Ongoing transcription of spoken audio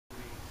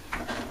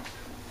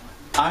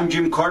I'm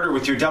Jim Carter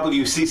with your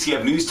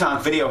WCCM News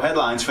Talk video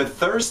headlines for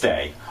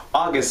Thursday,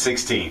 August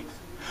 16th.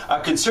 A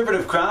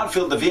conservative crowd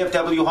filled the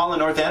VFW Hall in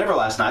North Andover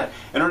last night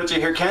in order to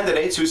hear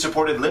candidates who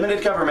supported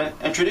limited government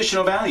and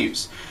traditional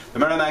values. The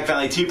Merrimack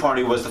Valley Tea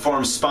Party was the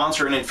forum's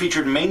sponsor, and it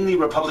featured mainly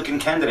Republican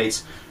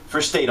candidates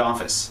for state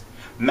office.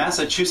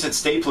 Massachusetts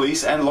State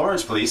Police and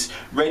Lawrence Police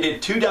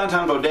raided 2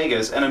 downtown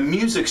bodegas and a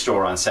music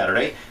store on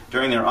Saturday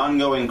during their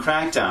ongoing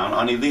crackdown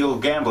on illegal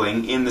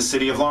gambling in the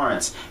city of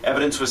Lawrence.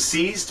 Evidence was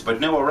seized, but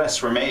no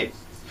arrests were made.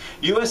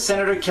 U.S.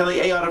 Senator Kelly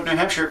Ayotte of New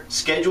Hampshire,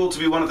 scheduled to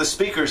be one of the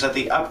speakers at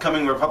the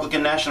upcoming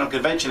Republican National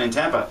Convention in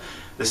Tampa.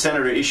 The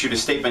senator issued a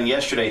statement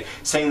yesterday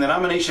saying the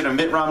nomination of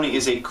Mitt Romney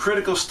is a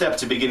critical step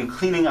to begin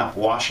cleaning up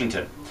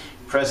Washington.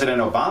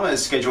 President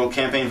Obama's scheduled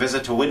campaign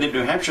visit to Windham,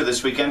 New Hampshire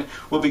this weekend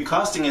will be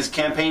costing his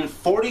campaign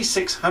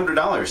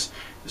 $4,600.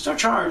 There's no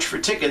charge for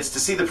tickets to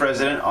see the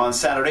president on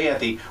Saturday at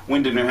the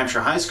Windham, New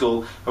Hampshire High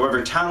School.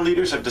 However, town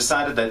leaders have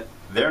decided that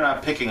they're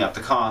not picking up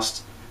the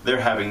cost. They're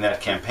having that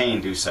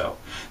campaign do so.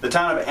 The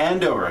town of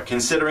Andover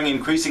considering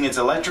increasing its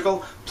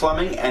electrical,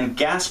 plumbing, and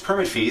gas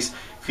permit fees.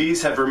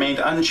 Fees have remained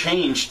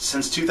unchanged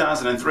since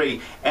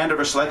 2003.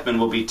 Andover selectmen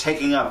will be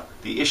taking up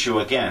the issue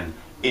again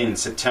in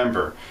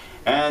September.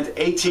 And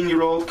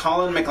 18-year-old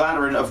Colin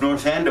McLaurin of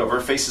North Andover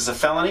faces a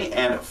felony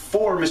and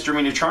 4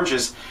 misdemeanor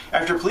charges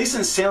after police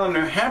in Salem,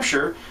 New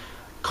Hampshire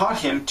caught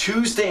him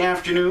Tuesday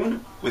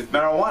afternoon with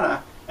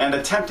marijuana and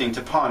attempting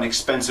to pawn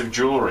expensive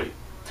jewelry.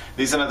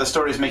 These and other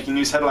stories making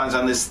news headlines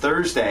on this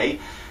Thursday.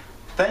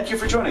 Thank you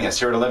for joining us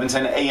here at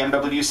 1110 AM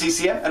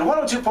WCCM and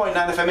 102.9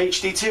 FM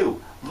HD2.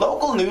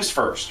 Local news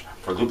first.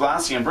 For Lou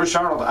Blassie and Bruce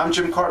Arnold, I'm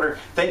Jim Carter.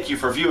 Thank you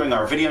for viewing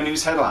our video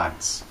news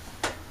headlines.